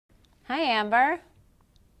Hi, Amber.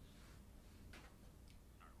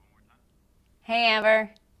 Hey,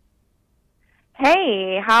 Amber.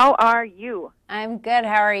 Hey, how are you? I'm good.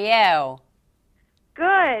 How are you?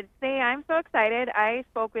 Good. Say, I'm so excited. I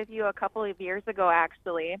spoke with you a couple of years ago,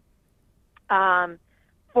 actually, um,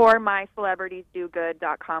 for my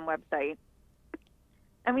celebritiesdogood.com website,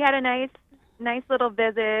 and we had a nice little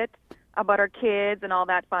visit about our kids and all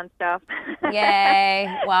that fun stuff. Yay.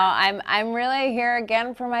 Well, I'm really here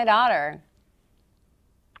again for my daughter.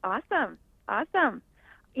 Awesome, awesome.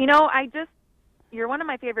 You know, you're one of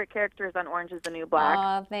my favorite characters on Orange is the New Black,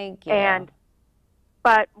 Oh, thank you. and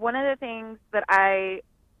but one of the things that I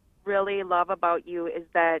really love about you is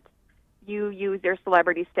that you use your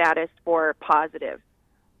celebrity status for positive.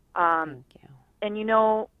 Um, Thank you. and you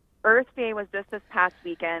know, Earth Day was just this past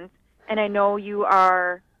weekend, and I know you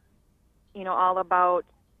are, all about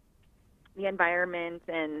the environment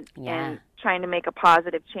and Yeah. trying to make a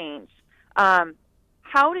positive change. Um,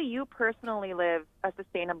 how do you personally live a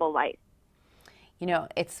sustainable life?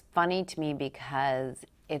 It's funny to me because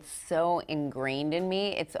it's so ingrained in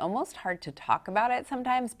me. It's almost hard to talk about it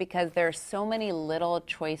sometimes because there's so many little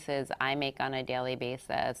choices I make on a daily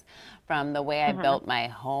basis. From the way I Hmm. built my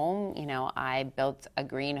home, I built a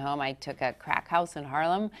green home. I took a crack house in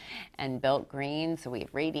Harlem and built green. So we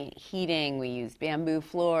have radiant heating. We use bamboo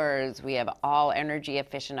floors. We have all energy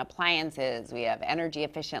efficient appliances. We have energy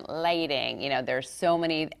efficient lighting. There's so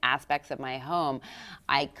many aspects of my home.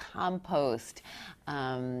 I compost.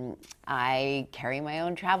 I carry my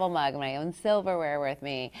own travel mug, my own silverware with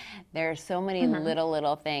me. There are so many Hmm.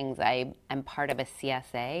 little things. I am part of a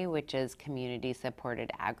CSA, which is community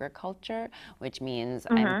supported agriculture, which means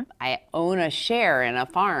Hmm. I own a share in a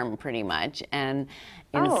farm pretty much. And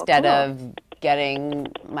Oh, instead cool. of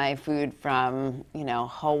getting my food from,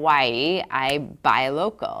 Hawaii, I buy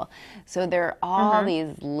local. So there are all Hmm.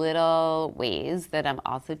 these little ways that I'm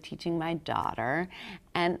also teaching my daughter.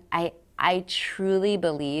 And I truly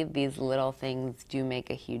believe these little things do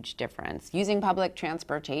make a huge difference. Using public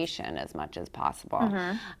transportation as much as possible.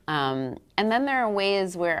 Hmm. And then there are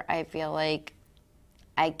ways where I feel like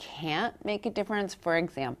I can't make a difference. For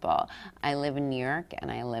example, I live in New York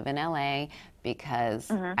and I live in LA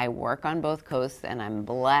because Hmm. I work on both coasts and I'm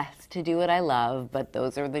blessed to do what I love, but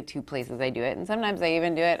those are the two places I do it. And sometimes I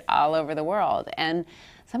even do it all over the world. And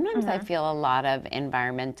sometimes I Hmm. feel a lot of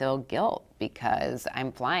environmental guilt because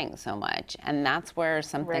I'm flying so much. And that's where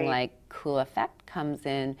something Right. like Cool Effect comes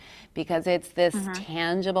in because it's this Hmm.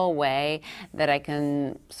 tangible way that I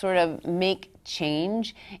can sort of make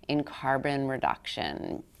change in carbon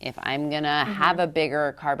reduction. If I'm going to have Hmm. a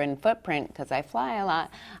bigger carbon footprint because I fly a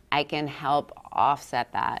lot, I can help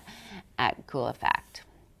offset that at Cool Effect.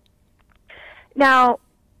 Now,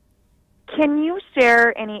 can you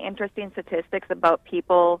share any interesting statistics about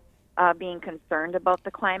people being concerned about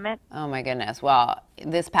the climate? Oh my goodness. Well,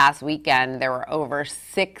 this past weekend, there were over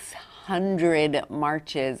 600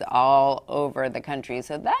 marches all over the country.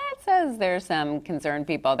 So that says there's some concerned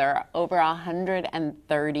people. There are over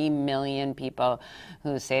 130 million people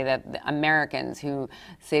who say that, Americans who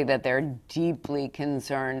say that they're deeply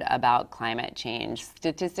concerned about climate change.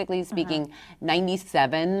 Statistically Hmm. speaking,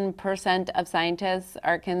 97% of scientists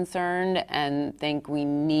are concerned and think we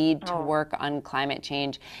need to Oh, work on climate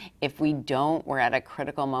change. If we don't, we're at a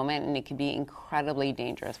critical moment and it can be incredibly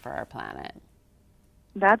dangerous for our planet.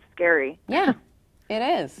 that's scary. Yeah, it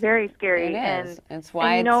is. Very It scary. is. It's And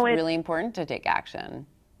why you it's know it's really important to take action.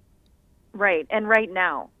 right, and right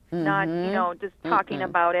now, not, Mm-hmm. just talking Mm-mm.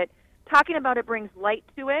 about it. Talking about it brings light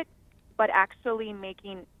to it, but actually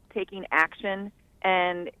taking action,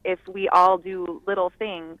 and if we all do little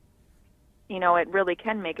things, it really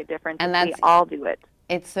can make a difference if And we that's all do it.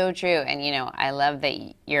 It's so true. And, I love that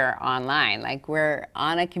you're online. Like, we're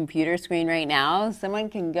on a computer screen right now. Someone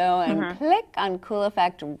can go and Mhm. click on Cool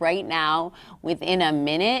Effect right now. Within a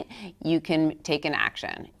minute, you can take an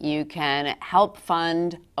action. You can help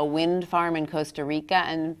fund a wind farm in Costa Rica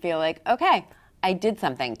and feel like, okay, I did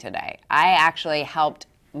something today. I actually helped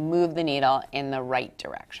move the needle in the right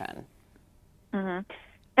direction. Mhm.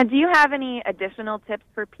 And do you have any additional tips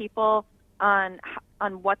for people on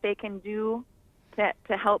what they can do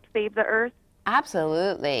to help save the earth?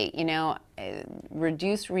 Absolutely.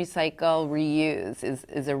 Reduce, recycle, reuse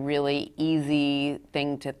is a really easy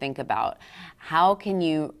thing to think about. How can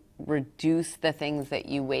you reduce the things that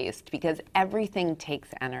you waste? Because everything takes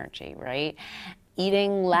energy, right?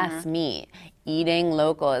 Eating less Mhm. meat, eating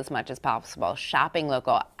local as much as possible, shopping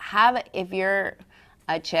local. If you're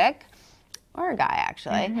a chick, or a guy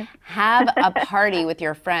actually, have a party with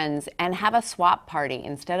your friends and have a swap party.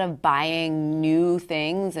 Instead of buying new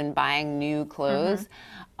things and buying new clothes,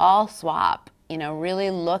 all swap. You know, really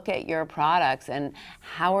look at your products and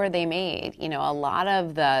how are they made. You know, a lot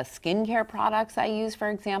of the skincare products I use, for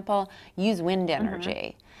example, use wind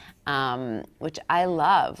energy, which I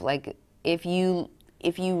love. Like if you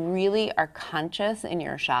really are conscious in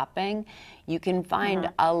your shopping, you can find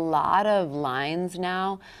a lot of lines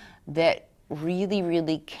now that really,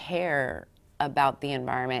 really care about the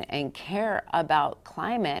environment and care about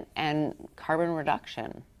climate and carbon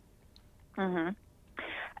reduction.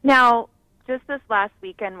 Now, just this last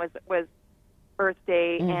weekend was Earth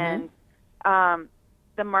Day, and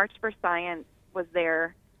the March for Science was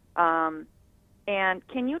there. And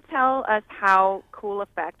can you tell us how Cool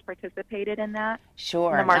Effect participated in that?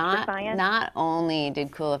 Sure. In the March for Science? Not only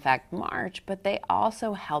did Cool Effect march, but they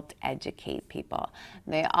also helped educate people.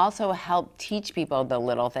 They also helped teach people the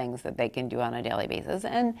little things that they can do on a daily basis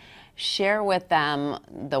and share with them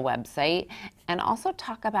the website, and also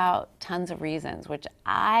talk about Tons of Reasons, which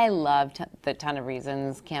I love the Ton of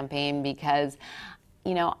Reasons campaign because,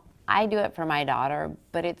 you know, I do it for my daughter,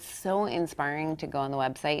 but it's so inspiring to go on the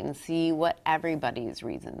website and see what everybody's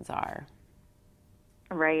reasons are.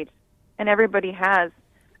 Right. And everybody has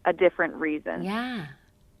a different reason. Yeah.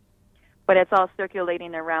 But it's all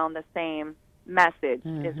circulating around the same message,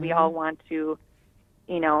 is we all want to,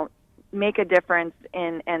 you know, make a difference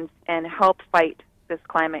and help fight this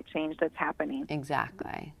climate change that's happening.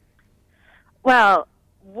 Exactly. Well,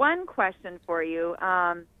 one question for you.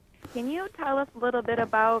 Can you tell us a little bit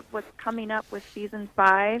about what's coming up with season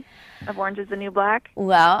 5 of Orange is the New Black?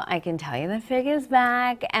 Well, I can tell you the fig is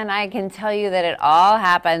back, and I can tell you that it all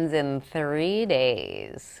happens in 3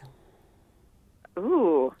 days.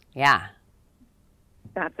 Ooh. Yeah.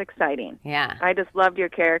 That's exciting. Yeah. I just loved your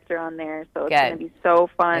character on there, so it's going to be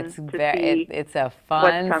so fun to see. It's a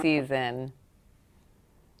fun season.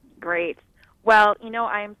 Great. Well, you know,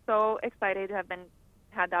 I am so excited to have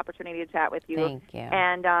had the opportunity to chat with you. Thank you.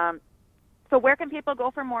 And so where can people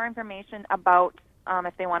go for more information about,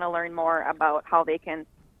 if they want to learn more about how they can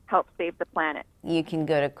help save the planet? You can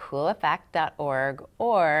go to cooleffect.org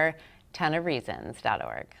or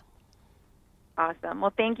tonofreasons.org. Awesome.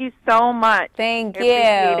 Well, thank you so much. Thank you.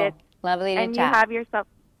 Appreciate it. Lovely to chat. And you have yourself,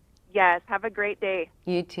 yes, have a great day.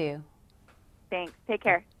 You too. Thanks. Take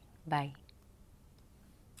care. Bye.